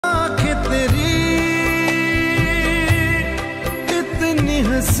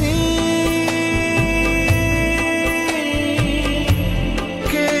हंसी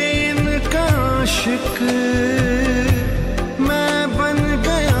के इनका आशिक मैं बन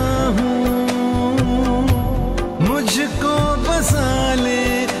गया हूँ। मुझको बसा ले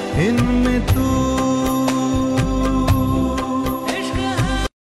इनमें तू।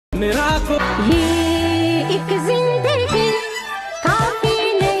 ये एक जिंदगी काफी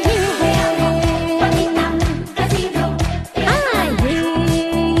नहीं है। हाँ, ये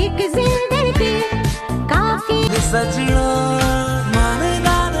एक जिंदगी काफी। सजना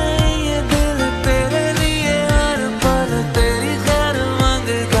मानेगा नहीं ये दिल तेरे लिए हर पल तेरी खैर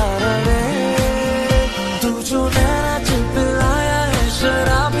मांगता रहे। तू जो नैना चुपलाया है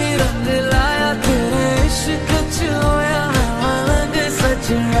शराबी रंग लाया तेरे इश्क च होया मैं मलंग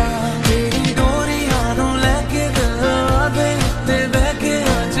सजना।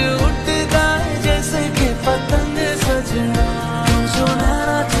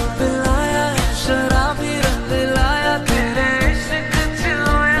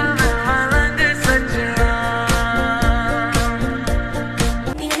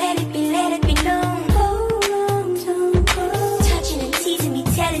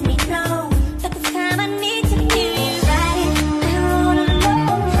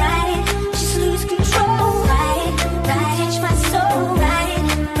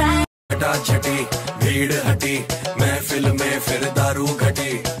 छटी भीड़ हटी महफिल में फिर दारू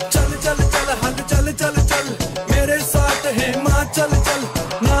घटी। चल चल चल हल चल चल चल मेरे साथ है माँ चल चल।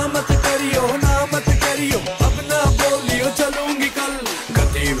 ना मत करियो अब ना बोलियो चलूंगी कल।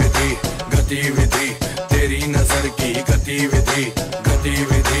 गतिविधि गतिविधि तेरी नजर की गतिविधि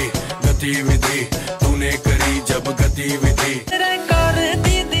गतिविधि गतिविधि तूने करी जब गतिविधि। कर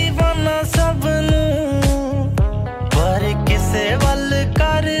दी दीवाना सबनू पर किसे वल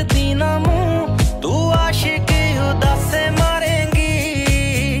कर दी ना मुंह। तू आशिकी उदासे मारेंगी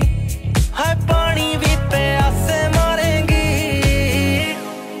है पानी भी प्यासे मारेंगी।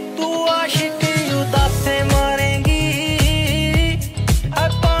 तू आशिकी उदासे मारेंगी है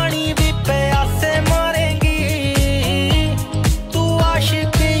पानी भी प्यासे मारेंगी। तू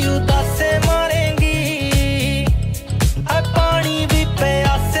आशिकी उदासे मारेंगी है पानी भी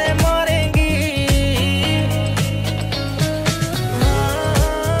प्यासे मारेंगी।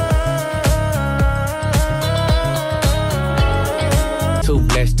 Too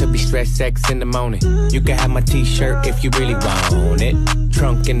blessed to be stressed sex in the morning. You can have my t-shirt if you really want it.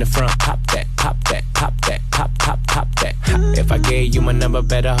 Trunk in the front, pop that, pop that, pop that, pop, pop, pop that. If I gave you my number,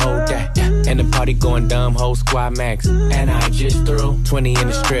 better hold that. And the party going dumb, whole squad max. And I just threw 20 in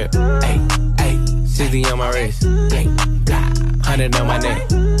the strip. Hey, hey, 60 on my wrist. Hey, blah, 100 on my neck.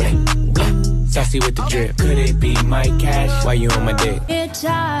 Hey, blah, saucy with the drip. Could it be my cash? Why you on my dick? It's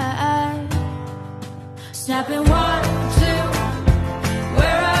time. Snapping 1, 2.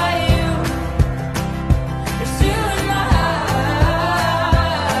 Where are you? It's you in my heart.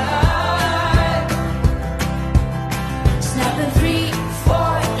 Snapping 3,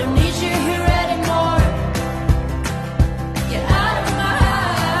 4. Don't need you here anymore. Get out of my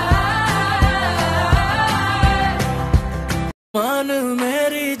heart. मान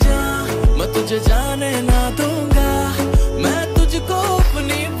मेरी जान मैं तुझे जाने ना दूंगा। मैं तुझको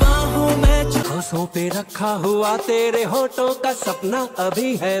अपनी बाहों में सांसों पे रखा हुआ तेरे होठों का सपना अभी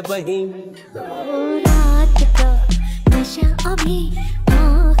है वहीं। रात का नशा अभी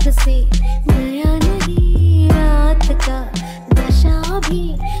आँख से गया नहीं। रात का नशा अभी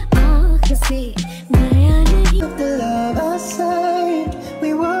आँख से गया नहीं। We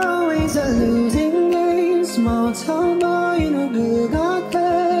were always a losing game. Small town boy in a good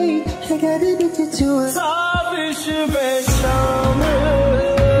arcade. I got addicted to it. Sabish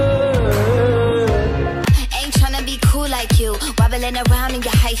Ain't tryna be cool like you. Wobbling around in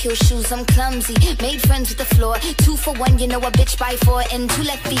your high heel shoes. I'm clumsy. Made friends with the floor. 2 for 1, you know a bitch by 4. And 2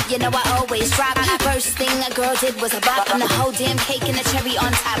 left feet, you know I always drop. First thing a girl did was a bop. And the whole damn cake and the cherry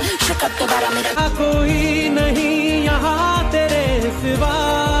on top. Shook up the bottom of the. कोई नहीं यहाँ तेरे सिवा।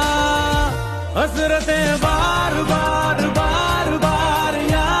 हसरतें बार बार बार बार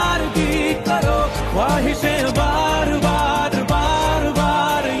यार की करो। ख्वाहिशें बार बार बार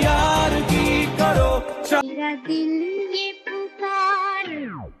बार यार की करो। मेरा दिल